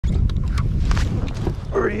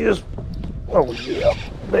There he is. Oh yeah,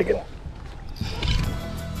 big one.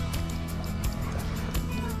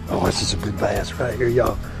 Oh, this is a good bass right here,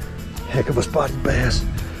 y'all. Heck of a spotted bass.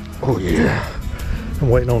 Oh yeah. I'm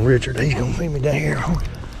waiting on Richard. He's gonna meet me down here.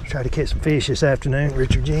 Try to catch some fish this afternoon,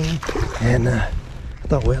 Richard Jean. And I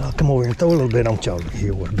thought, well, I'll come over here and throw a little bit on y'all. Look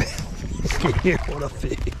here, what a bass. Look here, what a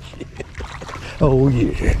fish. Oh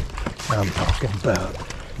yeah. I'm talking about.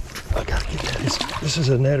 I gotta get that. This is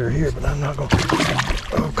a netter here, but I'm not gonna.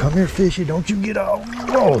 Oh, come here, fishy. Don't you get off.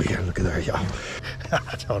 Oh yeah, look at there, y'all.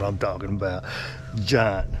 That's what I'm talking about.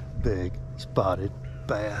 Giant, big, spotted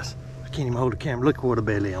bass. I can't even hold the camera. Look what a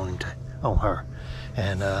belly on him, on her.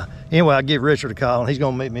 And anyway, I give Richard a call, and he's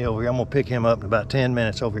gonna meet me over here. I'm gonna pick him up in about 10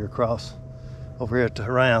 minutes over here over here at the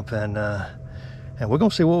ramp, and we're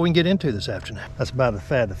gonna see what we can get into this afternoon. That's about the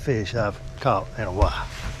fattest fish I've caught in a while.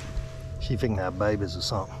 She thinking have babies or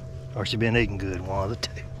something, or she been eating good, one of the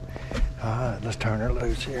two. All right, let's turn her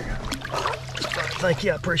loose here. Thank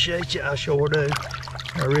you, I appreciate you. I sure do.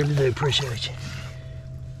 I really do appreciate you.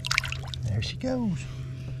 There she goes.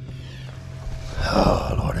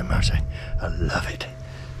 Oh, Lord have mercy. I love it.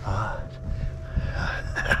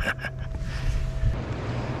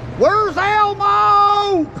 Where's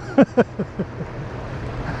Elmo?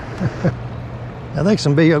 I think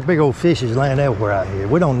some big old fishes land everywhere out here.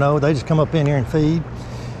 We don't know. They just come up in here and feed.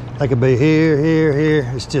 They could be here, here,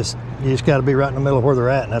 here. It's just, you just got to be right in the middle of where they're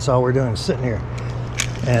at, and that's all we're doing is sitting here.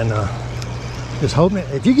 And just hoping it,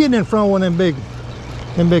 if you get in front of one of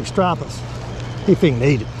them big stripers, he can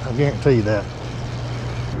eat it. I guarantee you that.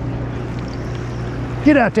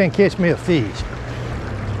 Get out there and catch me a fish.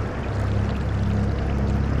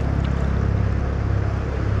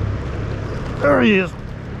 There he is.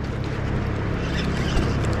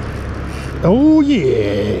 Oh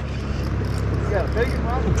yeah. You got a big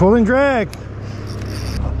one? Pull and drag.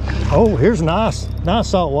 Oh, here's nice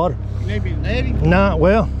salt water. You need me to net him? Nah,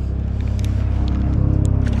 well,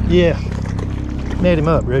 yeah. Net him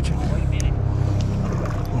up, Richard. Wait a minute.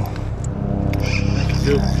 That's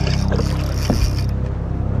good.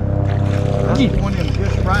 That's one of them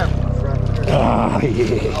just right ones right there. Oh,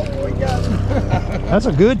 yeah. Oh, we got him. That's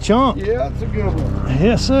a good chunk. Yeah, that's a good one.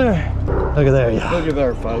 Yes, sir. Look at there, y'all. Look at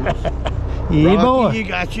there, folks. Yeah, Rocky, boy. you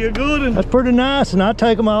got you a good one. That's pretty nice, and I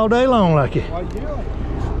take them all day long like it. Why, yeah.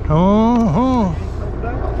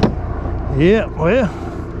 Yeah, well,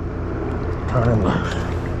 turn him loose.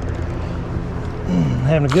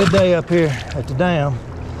 Having a good day up here at the dam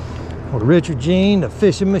with Richard Jean, the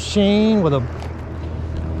fishing machine, with a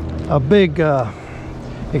big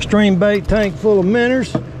extreme bait tank full of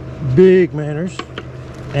minnows, big minnows,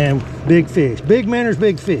 and big fish. Big minnows,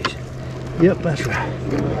 big fish. Yep, that's right.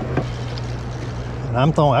 And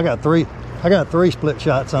I'm throwing. I got three split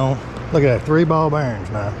shots on. Look at that, 3 ball bearings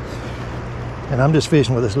now. And I'm just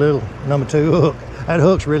fishing with this little number 2 hook. That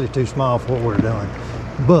hook's really too small for what we're doing.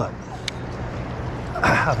 But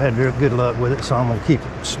I've had real good luck with it, so I'm gonna keep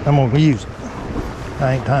it. I'm gonna use it.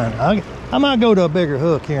 I ain't tying. I might go to a bigger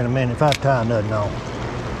hook here in a minute if I tie nothing on.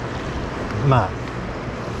 Might.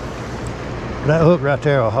 That hook right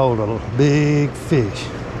there will hold a big fish.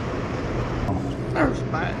 There's a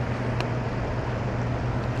bite.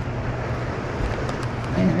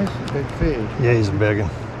 Man, this is a big fish. Yeah, he's a big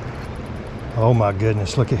one. Oh my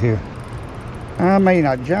goodness, look at here. I mean,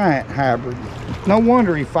 a giant hybrid. No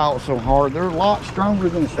wonder he fought so hard. They're a lot stronger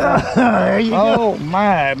than sharks. There you go. Oh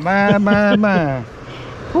my.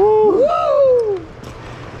 Woo!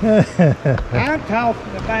 I'm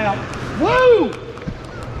talking about woo!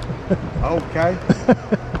 Okay.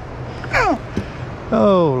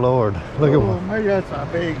 Oh Lord, look at Oh, one. maybe that's a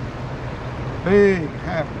big hybrid,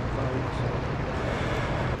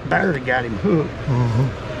 folks. Barely got him hooked.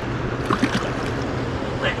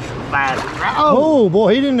 Let's revive it. Oh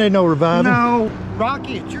boy, he didn't need no reviving. No,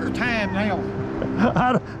 Rocky, it's your time now.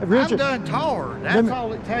 Richard, I'm done tired. That's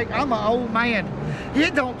all it takes. I'm an old man.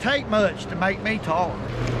 It don't take much to make me tired.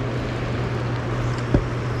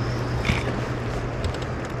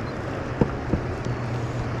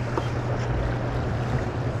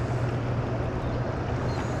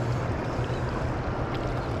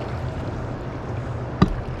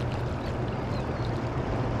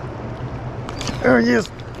 there he is.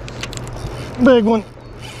 Big one.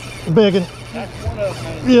 Big one. That's one of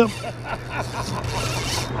them. Yep.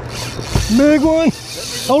 Big one.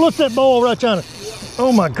 Oh, look at that bowl right yonder.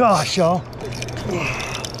 Oh my gosh, y'all.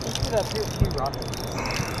 Get up here with you, Rocky.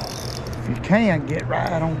 If you can, get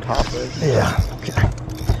right on top of it. Yeah. Okay.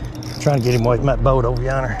 Trying to get him away from that boat over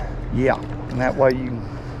yonder. Yeah, and that way you.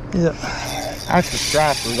 Yeah. That's the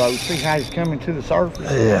striper though. See how he's coming to the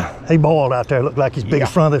surface? Yeah. He boiled out there. Looked like he's big in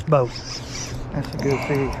front of this boat. That's a good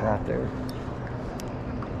fish right there.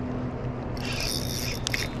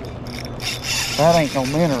 That ain't no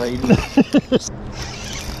minnow eater. That's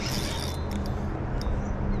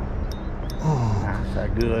a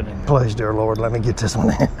good one. Please, dear Lord, let me get this one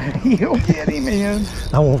in. You'll get him in.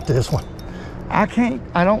 I want this one. I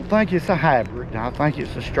don't think it's a hybrid. I think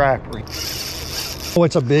it's a striper. Oh,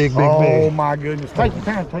 it's a big, big, oh, big. my goodness. Take your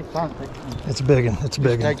time, take your time, take your time. It's a big one. It's a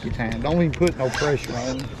big one. Take your time. Don't even put no pressure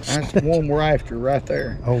on it. That's the one we're after right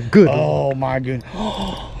there. Oh, good. Oh, my goodness.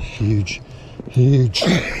 Huge. Huge.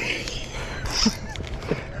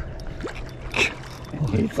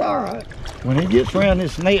 It's all right. When he gets around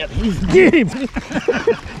this net, he's... Get him.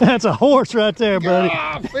 That's a horse right there, buddy.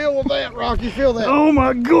 Ah, feel that, Rocky. Feel that. Oh,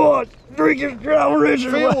 my God. Drink his driver,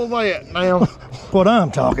 Richard. Feel that now. What I'm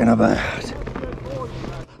talking about.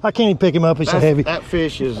 I can't even pick him up. He's so heavy. That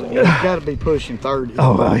fish is got to be pushing 30.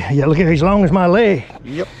 Oh, yeah, look here. He's as long as my leg.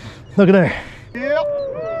 Yep. Look at there. Yep.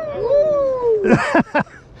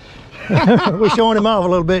 We're showing him off a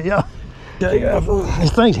little bit, y'all.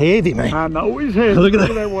 This thing's heavy, man. I know he's heavy. Look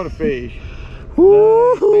at that. What a fish.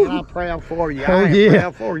 Woo! Man, I'm proud for you. Oh, I am yeah.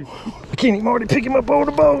 proud for you. I can't even already pick him up on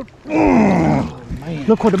the boat. Man.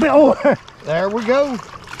 Look what the oh. There we go.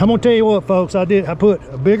 I'm gonna tell you what, folks. I put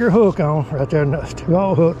a bigger hook on right there,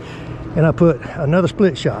 2-aught hook, and I put another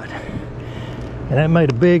split shot, and that made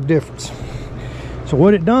a big difference. So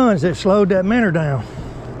what it done is it slowed that minnow down.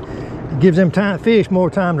 It gives them fish more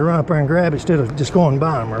time to run up there and grab it instead of just going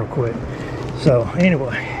by them real quick. So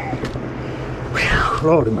anyway, whew,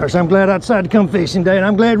 Lord have mercy. I'm glad I decided to come fishing today, and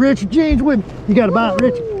I'm glad Richard Jean's with me. You got a bite,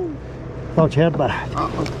 Richard? Thought you had a bite.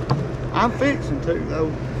 I'm fixing to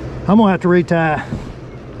though. I'm gonna have to retie.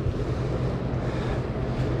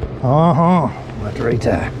 I'm gonna have to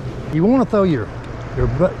retie. You want to throw your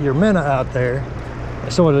minnow out there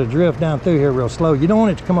so it'll drift down through here real slow. You don't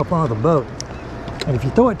want it to come up under the boat. And if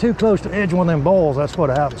you throw it too close to the edge of one of them balls, that's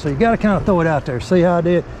what happens. So you got to kind of throw it out there. See how I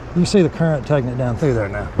did? You can see the current taking it down through there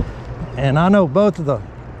now. And I know both of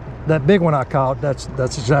that big one I caught, that's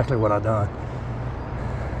exactly what I done.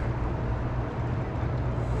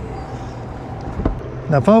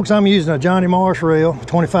 Now, folks, I'm using a Johnny Marsh reel,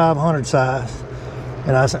 2500 size.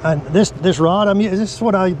 And this rod I'm using, this is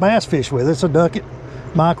what I bass fish with. It's a Duckett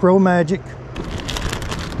Micro Magic.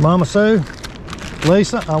 Mama Sue,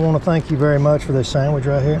 Lisa, I want to thank you very much for this sandwich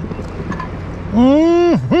right here.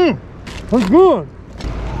 That's good.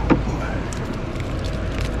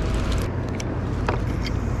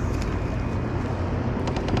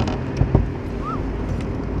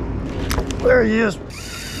 There he is.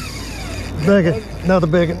 Big one, another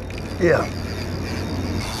big one. Yeah.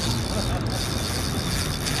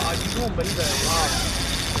 You won't be there long.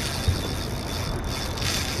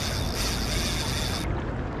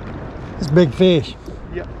 It's big fish.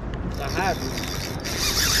 Yep. It's a hybrid.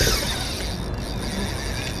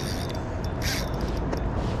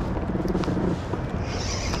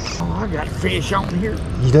 Oh, I got a fish on here.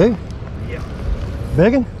 You do? Yeah.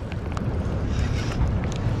 Big one?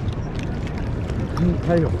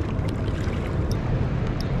 Tail.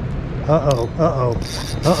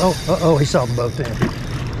 Uh-oh, he saw the boat then.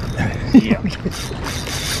 Yeah.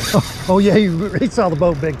 Oh yeah, he saw the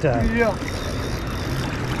boat big time. Yeah.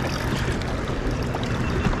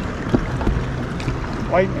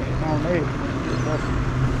 Wait a minute on there.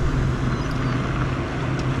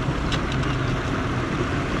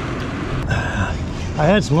 I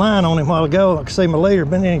had some line on him a while ago. I could see my leader,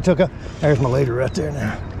 but then he took up. There's my leader right there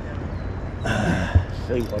now.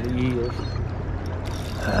 See what he is.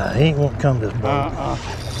 He ain't won't come to this boat.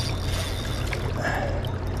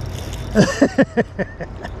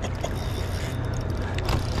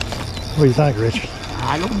 What do you think, Richard?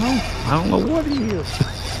 I don't know. I don't know what he is.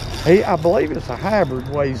 I believe it's a hybrid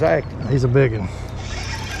way he's acting. He's a big one.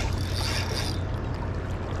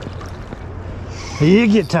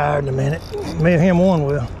 He'll get tired in a minute. Me and him one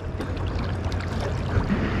will.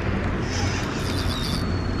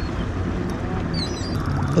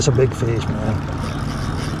 It's a big fish, man.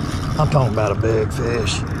 I'm talking about a big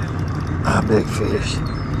fish. A big fish.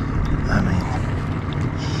 I mean.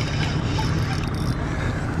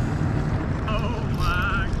 Oh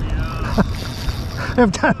my God.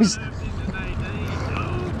 Every time he's... There's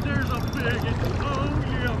a big one. Oh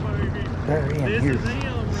yeah, baby. There he is. This is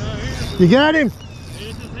him right You got him? here. This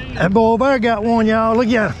is him. That boy over there got one, y'all. Look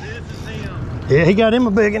at him. This is him. Yeah, he got him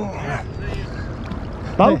a big one.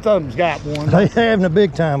 Both of them's got one. They having a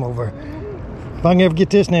big time over there. If I can ever get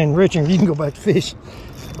this in Richard, you can go back to fish.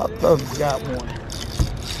 Both of them's got one.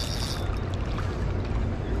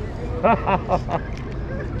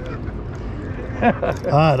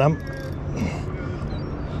 All right,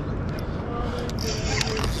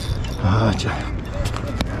 Oh,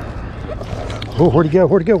 where'd he go?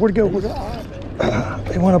 Where'd he go? Where'd he go?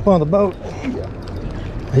 He went up on the boat.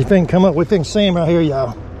 He finna come up. We finna see him right here,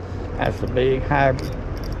 y'all. That's a big hybrid.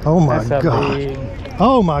 Oh my gosh.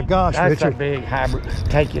 Oh my gosh, That's Richard. a big hybrid.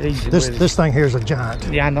 Take it easy This with it. this thing here is a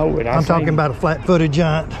giant. Yeah, I know it. I'm talking about a flat-footed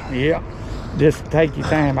giant. Yeah. Just take your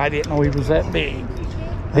time. I didn't know he was that big.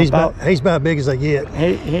 He's about big as they get.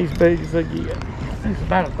 He's big as they get. He's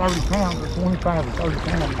about a 30 pounder, 25 or 30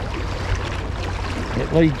 pounds.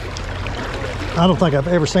 At least. I don't think I've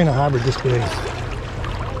ever seen a hybrid this big.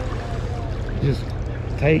 Just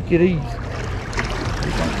take it easy.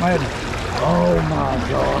 It don't matter. Oh my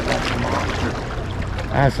God, that's a monster.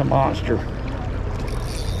 That's a monster.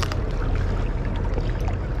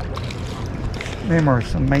 Them are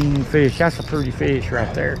some mean fish. That's a pretty fish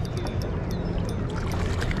right there.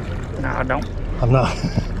 No, don't. I'm not.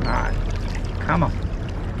 All right. Come on.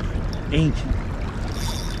 Ancient.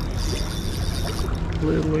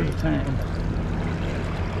 Little at a time.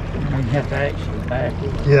 And you have to actually back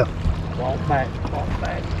it. Yeah. Walk back, walk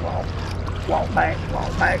back, walk. Walk back,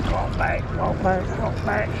 walk back, walk back, walk back, walk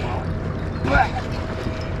back, walk back.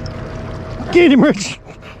 Get him, Rich.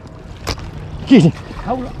 Get him.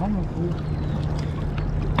 Hold on, hold on.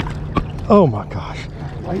 Oh my gosh.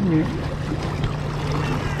 Wait a minute.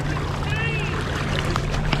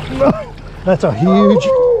 That's a huge,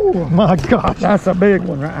 my gosh. That's a big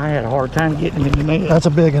one. I had a hard time getting him in the net. That's a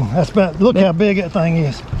big one. That's about, look how big that thing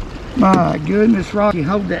is. My goodness, Rocky,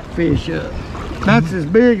 hold that fish up. That's as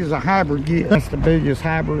big as a hybrid gets. That's the biggest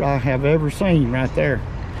hybrid I have ever seen right there.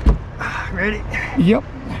 Ready? Yep.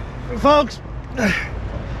 Folks,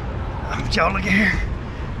 y'all look here.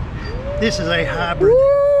 This is a hybrid.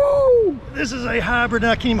 Woo! This is a hybrid.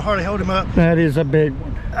 I can't even hardly hold him up. That is a big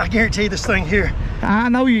one. I guarantee this thing here. I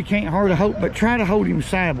know you can't hardly hold, but try to hold him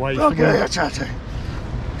sideways. Okay, I'll try to.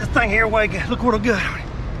 This thing here, look what'll good.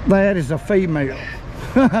 That is a female.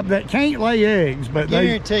 That can't lay eggs, but I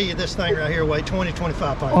guarantee you this thing right here weigh 20,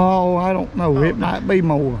 25 pounds. Oh, I don't know. Oh, it might be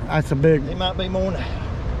more. That's a big It one. might be more than that.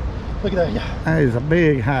 Look at that, yeah. That is a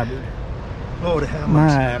big hybrid. Lord, how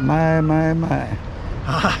much? My.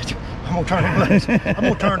 I'm gonna turn it loose. I'm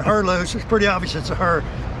gonna turn her loose. It's pretty obvious it's a her.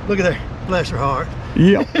 Look at there. Bless her heart.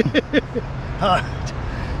 Yep. All right.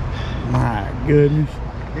 My goodness.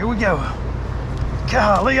 Here we go.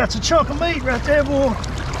 Golly, that's a chunk of meat right there, boy.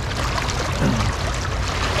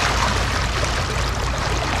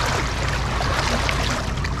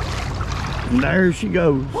 And there she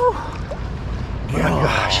goes. Woo.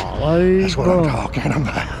 Gosh, Golly, that's what I'm talking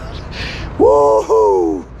about.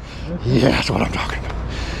 Woohoo! Yeah, that's what I'm talking about.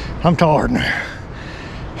 I'm tired now.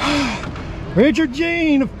 Richard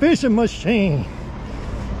Jean, a fishing machine.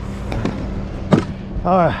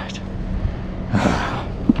 All right. Now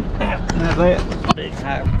that's a big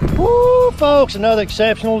hybrid. Woo, folks, another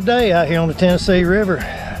exceptional day out here on the Tennessee River.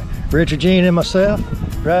 Richard Jean and myself,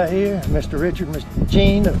 right here, Mr. Richard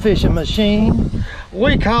Jean, the fishing machine.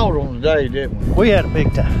 We caught them today, didn't we? We had a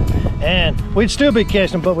big time, and we'd still be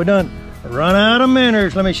catching them, but we done run out of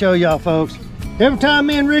minnows. Let me show y'all, folks. Every time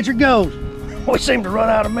me and Richard goes, we seem to run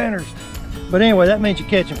out of minnows. But anyway, that means you're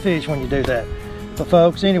catching fish when you do that. But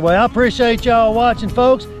folks, anyway, I appreciate y'all watching,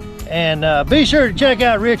 folks, and be sure to check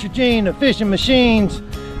out Richard Jean, the Fishing Machines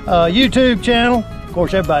YouTube channel. Of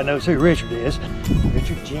course, everybody knows who Richard is.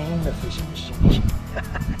 Richard Jean, the Fishing Machine.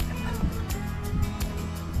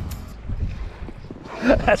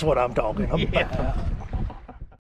 That's what I'm talking about. Yeah.